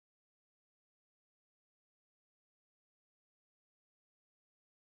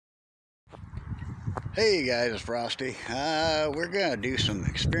Hey guys, it's Frosty. We're gonna do some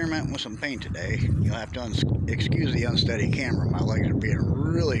experimenting with some paint today. You'll have to excuse the unsteady camera. My legs are being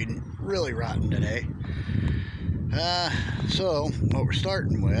really rotten today. So what we're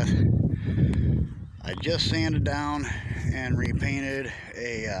starting with, I just sanded down and repainted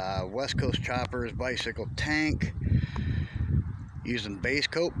a West Coast Choppers bicycle tank using base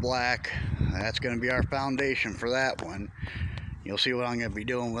coat black. That's going to be our foundation for that one. You'll see what I'm going to be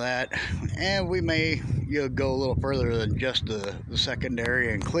doing with that, and we may go a little further than just the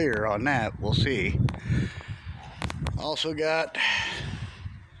secondary and clear on that. We'll see. Also got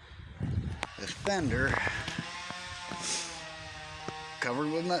this fender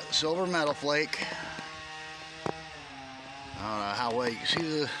covered with silver metal flake. I don't know how well you can see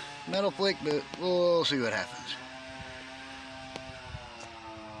the metal flake, but we'll see what happens.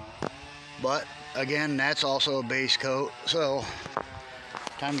 But again, that's also a base coat, so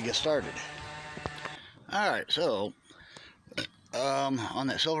time to get started. Alright, so on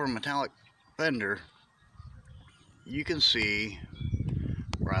that silver metallic fender, you can see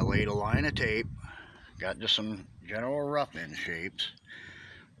where I laid a line of tape, got just some general rough end shapes.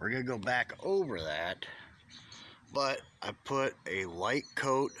 We're going to go back over that, but I put a light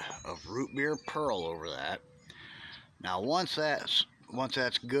coat of root beer pearl over that. Now once that's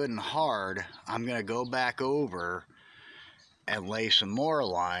good and hard, I'm going to go back over and lay some more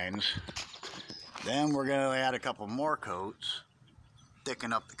lines. Then we're going to add a couple more coats,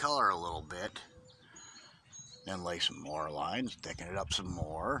 thicken up the color a little bit, then lay some more lines, thicken it up some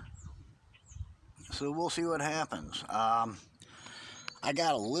more. So we'll see what happens. I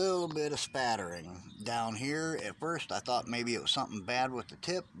got a little bit of spattering down here. At first I thought maybe it was something bad with the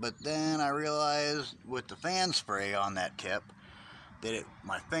tip, but then I realized with the fan spray on that tip that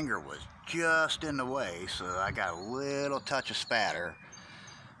my finger was just in the way, so I got a little touch of spatter.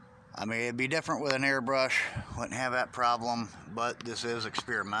 I mean, it'd be different with an airbrush, wouldn't have that problem, but this is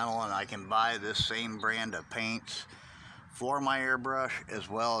experimental, and I can buy this same brand of paints for my airbrush as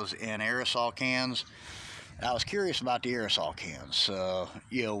well as in aerosol cans. I was curious about the aerosol cans, so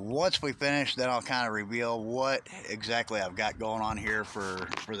once we finish, then I'll kind of reveal what exactly I've got going on here for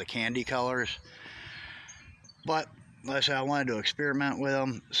the candy colors. But like I said, I wanted to experiment with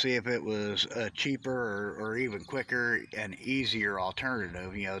them, see if it was a cheaper or even quicker and easier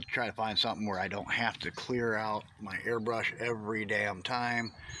alternative, try to find something where I don't have to clear out my airbrush every damn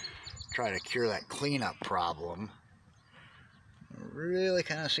time, try to cure that cleanup problem. Really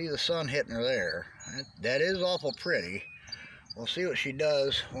kind of see the sun hitting her there. That is awful pretty. We'll see what she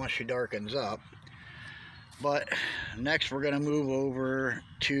does once she darkens up. But next we're going to move over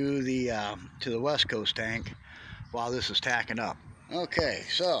to the West Coast tank while this is tacking up. Okay,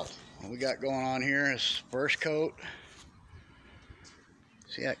 so what we got going on here is first coat.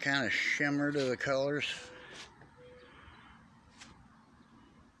 See that kind of shimmer to the colors?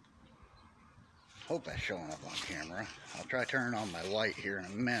 Hope that's showing up on camera. I'll try turning on my light here in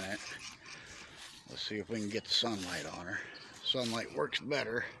a minute. Let's see if we can get the sunlight on her. Sunlight works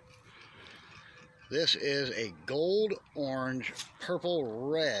better. This is a gold, orange, purple,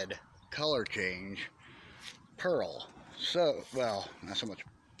 red color change pearl. So, well, not so much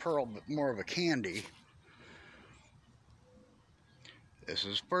pearl, but more of a candy. This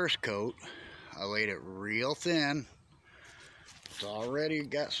is first coat. I laid it real thin. It's already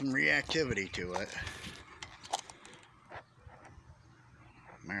got some reactivity to it.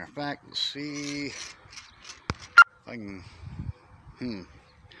 Matter of fact, let's see if I can.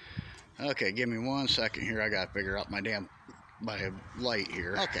 Okay, give me 1 second here. I gotta figure out my light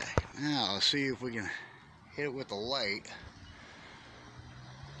here. Okay, now let's see if we can hit it with the light.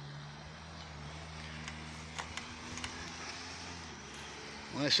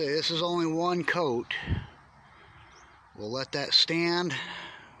 When I say this is only one coat, we'll let that stand,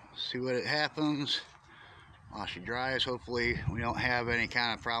 see what happens while she dries. Hopefully we don't have any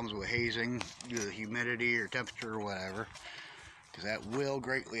kind of problems with hazing due to the humidity or temperature or whatever, because that will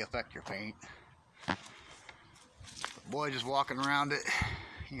greatly affect your paint. But boy, just walking around it,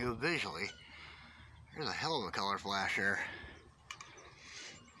 visually, there's a hell of a color flash there.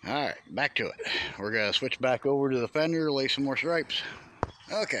 Alright, back to it. We're going to switch back over to the fender, lay some more stripes.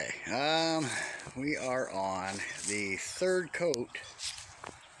 Okay, we are on the third coat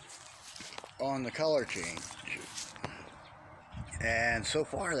on the color change. And so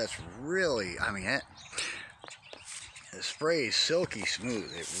far that's really, it sprays silky smooth.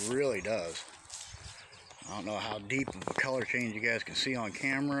 It really does. I don't know how deep of a color change you guys can see on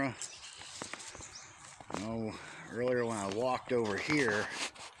camera. Earlier when I walked over here,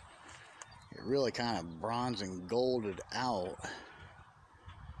 it really kind of bronze and golded out.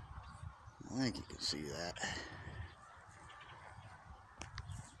 I think you can see that.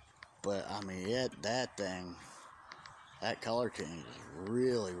 But I mean, that thing, that color change is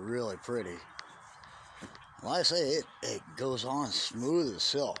really, really pretty. Like I say, it goes on smooth as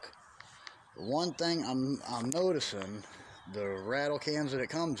silk. The one thing I'm noticing, the rattle cans that it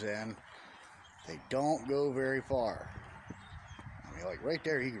comes in, they don't go very far. I mean, like right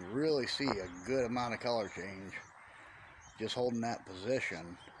there, you can really see a good amount of color change just holding that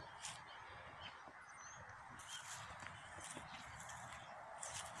position.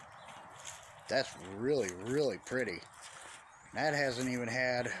 That's really, really pretty. That hasn't even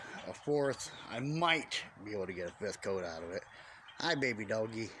had a fourth. I might be able to get a fifth coat out of it. Hi, baby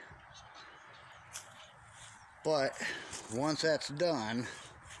doggy. But once that's done,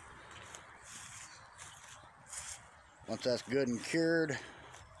 once that's good and cured,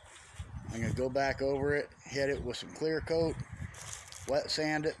 I'm going to go back over it, hit it with some clear coat, wet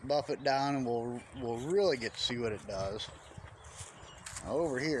sand it, buff it down, and we'll really get to see what it does. Now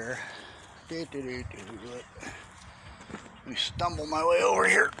over here, let me stumble my way over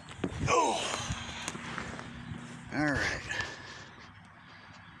here. Oh, all right.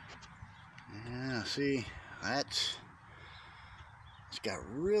 Yeah, see, it's got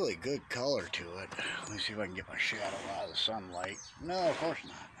really good color to it. Let me see if I can get my shadow out of the sunlight. No, of course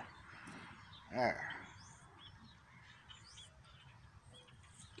not. There.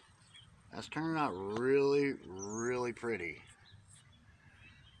 That's turning out really, really pretty.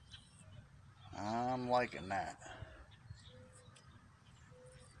 I'm liking that.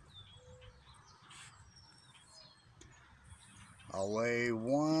 I'll lay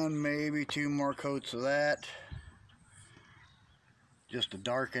one, maybe two more coats of that just to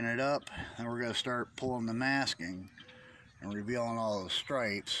darken it up. Then we're going to start pulling the masking and revealing all the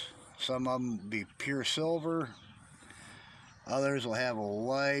stripes. Some of them will be pure silver. Others will have a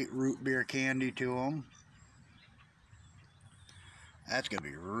light root beer candy to them. That's going to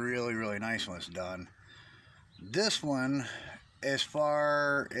be really, really nice when it's done. This one, as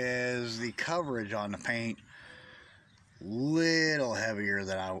far as the coverage on the paint, little heavier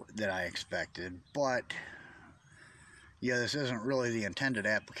than I expected, but yeah, this isn't really the intended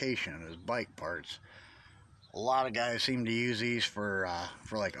application as bike parts. A lot of guys seem to use these for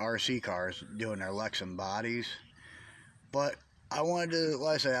like RC cars doing their Lexan bodies, but I wanted to,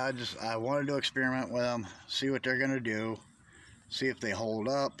 like I say, I wanted to experiment with them, see what they're gonna do, see if they hold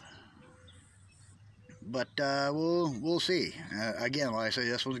up. But we'll see. Again, like I say,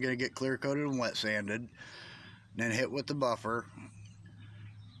 this one's gonna get clear coated and wet sanded, then hit with the buffer.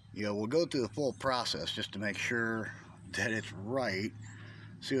 You know, we'll go through the full process just to make sure that it's right,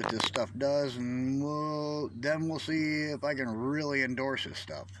 see what this stuff does, and then we'll see if I can really endorse this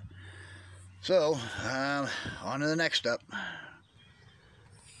stuff. So on to the next step.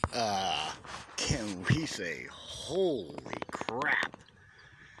 Can we say holy crap?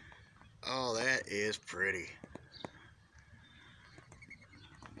 Oh, that is pretty.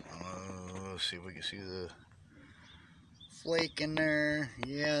 Let's see if we can see the flake in there.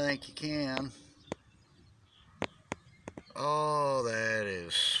 Yeah, I think you can. Oh, that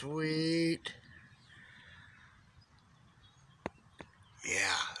is sweet.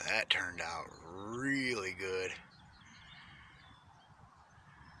 Yeah, that turned out really good.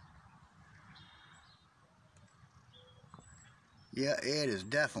 Yeah, it is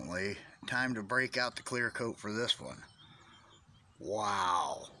definitely time to break out the clear coat for this one.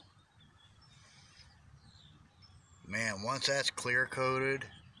 Wow. Man, once that's clear coated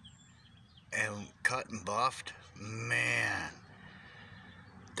and cut and buffed, man,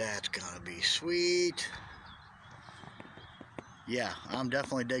 that's gonna be sweet. Yeah, I'm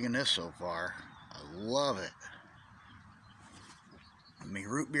definitely digging this so far. I love it. I mean,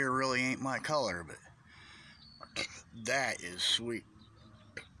 root beer really ain't my color, but that is sweet.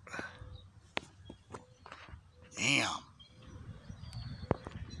 Damn.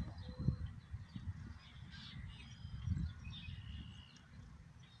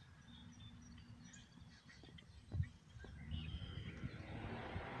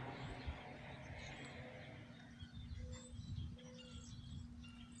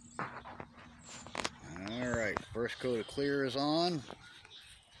 Alright, first coat of clear is on.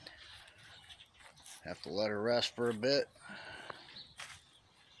 Have to let her rest for a bit.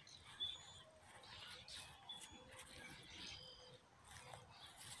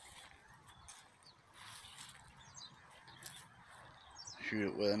 Shoot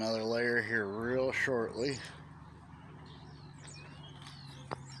it with another layer here real shortly.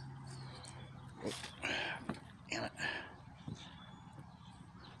 Oh, damn it.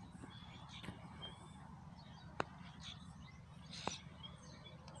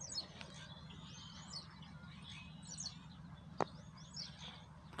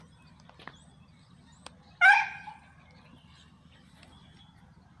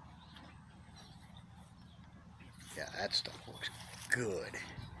 Yeah, that stuff looks good.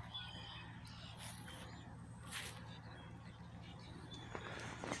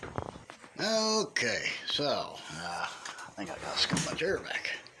 Okay, so I think I got to scoop my chair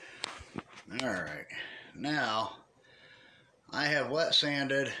back. Alright, now I have wet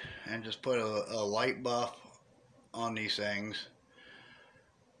sanded and just put a light buff on these things.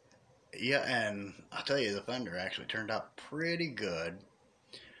 Yeah, and I'll tell you, the fender actually turned out pretty good.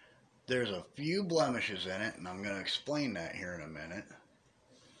 There's a few blemishes in it, and I'm going to explain that here in a minute.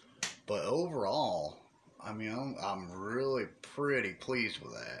 But overall, I mean, I'm really pretty pleased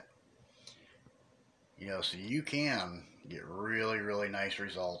with that. You know, so you can get really, really nice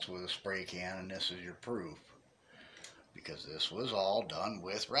results with a spray can, and this is your proof. Because this was all done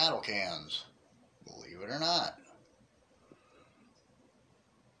with rattle cans, believe it or not.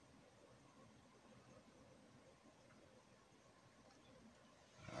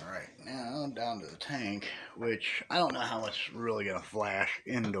 Alright, now down to the tank, which I don't know how much it's really going to flash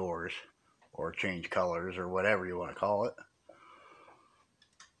indoors or change colors or whatever you want to call it.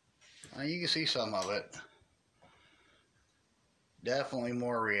 You can see some of it. Definitely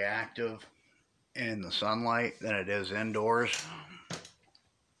more reactive in the sunlight than it is indoors.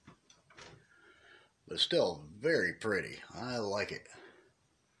 But still very pretty. I like it.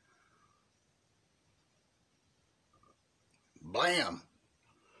 Bam!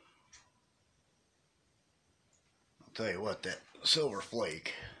 I'll tell you what, that silver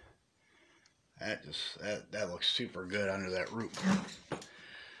flake, that looks super good under that root beer.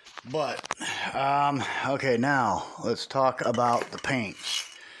 But okay, now let's talk about the paints.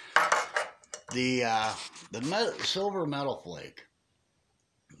 The silver metal flake,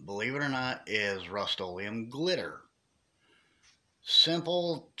 believe it or not, is Rust-Oleum glitter.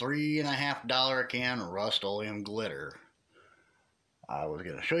 Simple $3.50 a can Rust-Oleum glitter. I was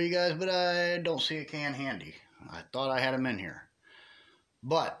gonna show you guys, but I don't see a can handy. I thought I had them in here.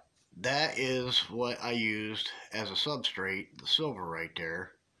 But that is what I used as a substrate, the silver right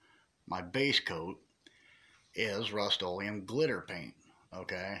there. My base coat is Rust-Oleum glitter paint,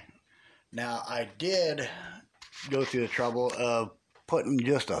 okay? Now, I did go through the trouble of putting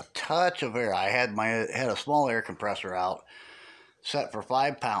just a touch of air. I had a small air compressor out, set for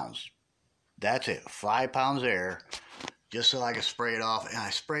 5 pounds. That's it, 5 pounds air, just so I could spray it off. And I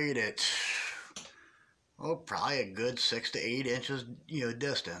sprayed it, oh, probably a good 6 to 8 inches,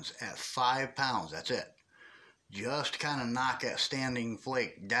 distance at 5 pounds. That's it. Just kind of knock that standing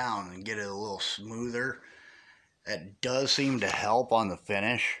flake down and get it a little smoother. That does seem to help on the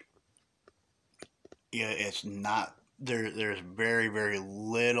finish. Yeah, it's not, there's very, very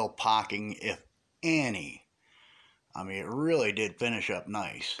little pocking, if any. I mean, it really did finish up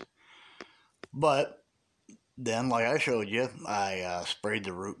nice. But then, like I showed you, I sprayed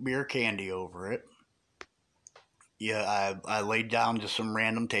the root beer candy over it. Yeah, I laid down just some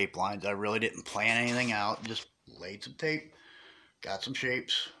random tape lines. I really didn't plan anything out. Just laid some tape, got some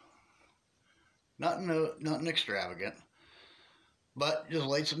shapes. Nothing extravagant. But just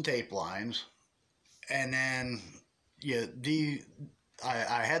laid some tape lines. And then, yeah,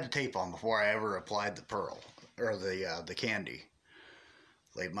 I had the tape on before I ever applied the pearl, or the candy.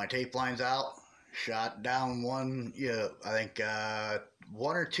 Laid my tape lines out, shot down one, I think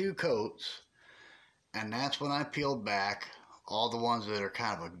 1 or 2 coats. And that's when I peeled back all the ones that are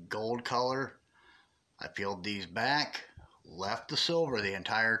kind of a gold color. I peeled these back, left the silver the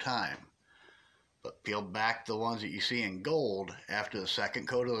entire time, but peeled back the ones that you see in gold after the second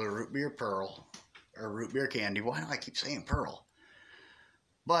coat of the root beer pearl, or root beer candy. Why do I keep saying pearl?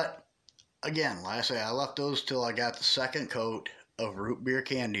 But again, like I say, I left those till I got the second coat of root beer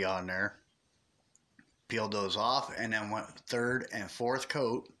candy on there. Peeled those off and then went third and fourth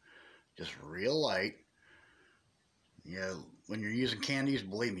coat, just real light. When you're using candies,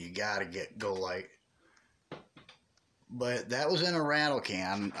 believe me, you gotta go light. But that was in a rattle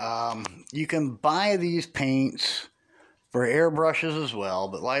can. You can buy these paints for airbrushes as well.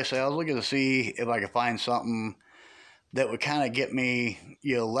 But like I say, I was looking to see if I could find something that would kind of get me,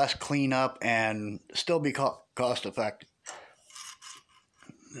 less cleanup and still be cost effective.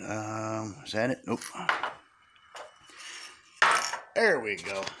 Is that it? Nope. There we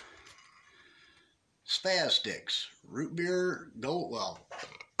go. Spaz Stix, root beer, gold. Well,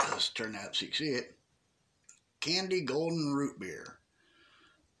 let's turn that up so you can see it. Candy golden root beer.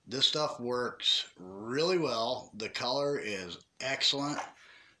 This stuff works really well. The color is excellent.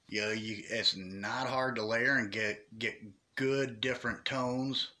 It's not hard to layer and get good different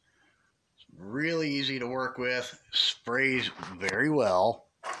tones. It's really easy to work with. Sprays very well,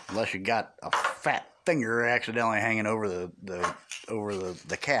 unless you got a fat finger accidentally hanging over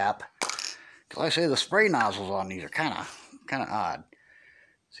the cap. Like I say, the spray nozzles on these are kind of odd.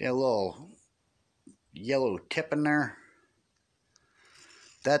 See a little yellow tip in there?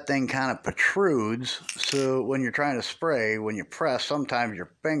 That thing kind of protrudes, so when you're trying to spray, when you press, sometimes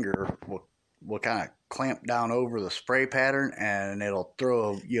your finger will kind of clamp down over the spray pattern, and it'll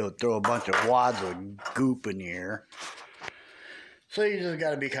throw a bunch of wads of goop in the air. So you just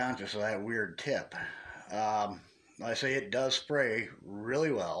got to be conscious of that weird tip. Like I say, it does spray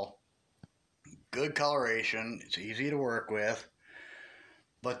really well. Good coloration. It's easy to work with.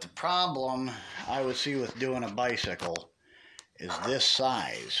 But the problem I would see with doing a bicycle is this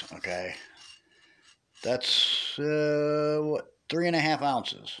size, okay? That's, what, 3.5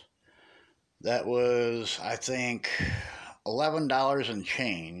 ounces. That was, I think, $11 and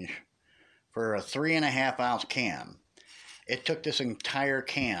change for a 3.5 ounce can. It took this entire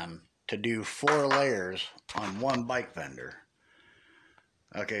can to do 4 layers on one bike fender.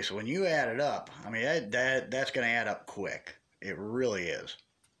 Okay, so when you add it up, I mean, that's going to add up quick. It really is.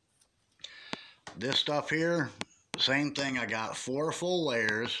 This stuff here, same thing. I got 4 full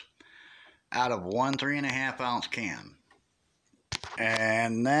layers out of one 3.5 ounce can.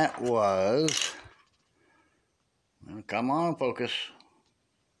 And that was, well, come on, focus.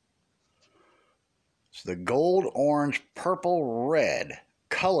 It's the gold, orange, purple, red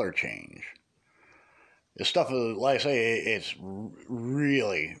color change. This stuff is, like I say, it's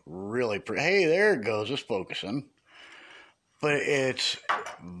really, really pretty. Hey, there it goes. It's focusing. But it's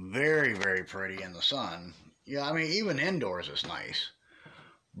very, very pretty in the sun. Yeah, I mean, even indoors it's nice.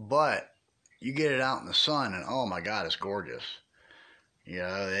 But you get it out in the sun and, oh my God, it's gorgeous. You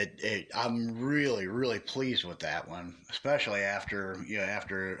know, I'm really, really pleased with that one, especially after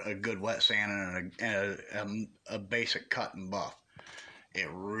a good wet sand and a basic cut and buff. It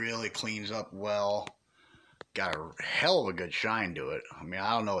really cleans up well. Got a hell of a good shine to it. I mean, I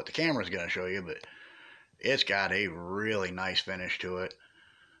don't know what the camera's going to show you, but it's got a really nice finish to it.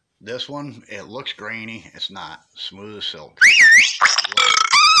 This one, it looks grainy. It's not. Smooth as silk.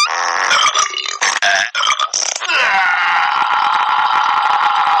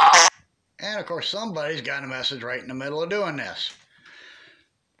 And of course, somebody's got a message right in the middle of doing this.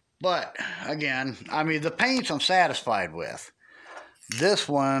 But again, I mean, the paints I'm satisfied with. This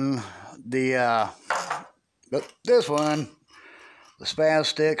one, the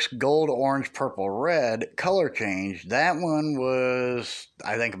Spaz Stix gold, orange, purple, red color change. That one was,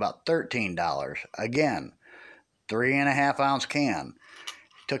 I think, about $13. Again, 3.5 ounce can.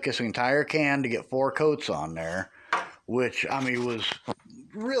 Took this entire can to get 4 coats on there, which, I mean, was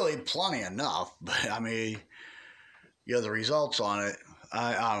really plenty enough. But I mean, you know, the results on it,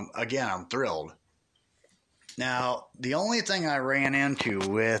 again, I'm thrilled. Now, the only thing I ran into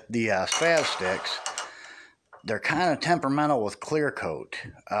with the Spaz Stix, they're kind of temperamental with clear coat.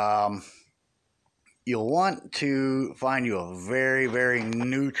 You'll want to find you a very, very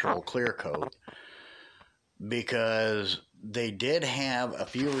neutral clear coat, because they did have a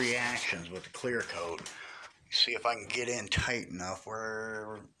few reactions with the clear coat. See if I can get in tight enough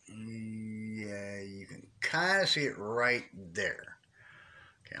where, yeah, you can kind of see it right there.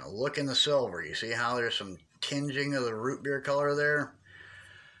 Okay, now look in the silver. You see how there's some tinging of the root beer color there?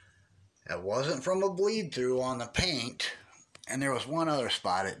 That wasn't from a bleed through on the paint. And there was one other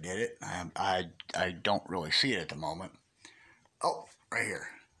spot it did it. I don't really see it at the moment. Oh, right here.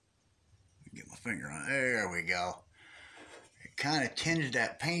 Get my finger on it. There we go. It kind of tinged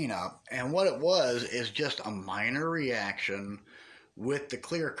that paint up. And what it was is just a minor reaction with the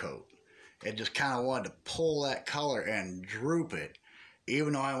clear coat. It just kind of wanted to pull that color and droop it,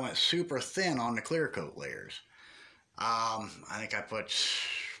 even though I went super thin on the clear coat layers. I think I put,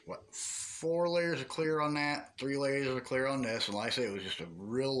 what, 4 layers of clear on that, 3 layers of clear on this, and like I say, it was just a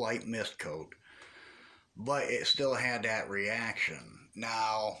real light mist coat. But it still had that reaction.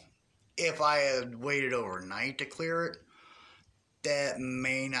 Now, if I had waited overnight to clear it, that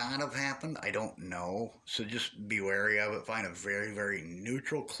may not have happened. I don't know. So just be wary of it. Find a very, very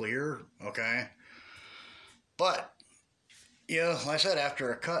neutral clear, okay? But, you know, like I said,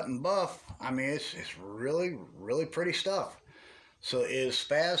 after a cut and buff, I mean, it's really, really pretty stuff. So is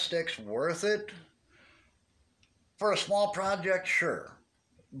Spaz Stix worth it? For a small project, sure.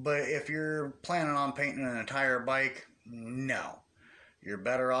 But if you're planning on painting an entire bike, no. You're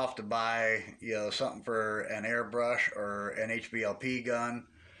better off to buy, you know, something for an airbrush or an HBLP gun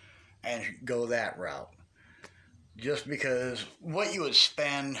and go that route. Just because what you would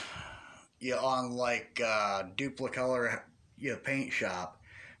spend, you know, on like Duplicolor, you know, paint shop,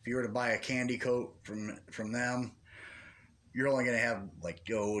 if you were to buy a candy coat from them, you're only going to have like,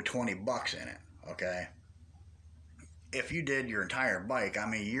 $20 in it, okay? if you did your entire bike, I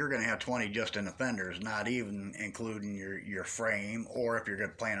mean, you're going to have 20 just in the fenders, not even including your frame, or if you're going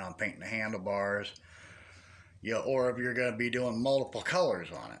to plan on painting the handlebars, you know, or if you're going to be doing multiple colors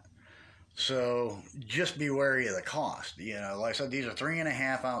on it. So just be wary of the cost. You know, like I said, these are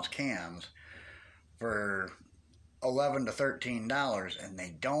 3.5 ounce cans for $11 to $13, and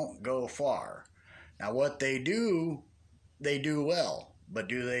they don't go far. Now, what they do well, but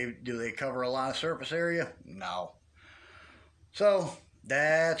do they cover a lot of surface area? No. So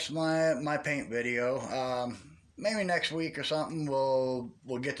that's my paint video. Maybe next week or something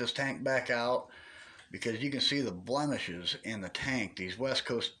we'll get this tank back out, because you can see the blemishes in the tank. These West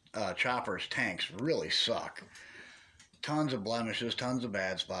Coast Choppers tanks really suck. Tons of blemishes, tons of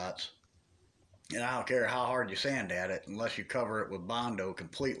bad spots. And I don't care how hard you sand at it, unless you cover it with Bondo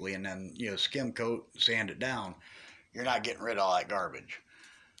completely and then, you know, skim coat, sand it down, you're not getting rid of all that garbage.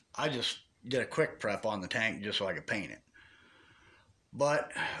 I just did a quick prep on the tank just so I could paint it.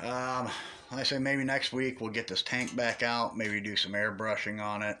 But, like I say, maybe next week we'll get this tank back out, maybe do some airbrushing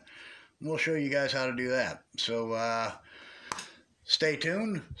on it. We'll show you guys how to do that. So, stay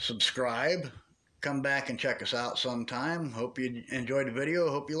tuned, subscribe, come back and check us out sometime. Hope you enjoyed the video,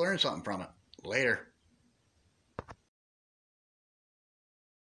 hope you learned something from it. Later.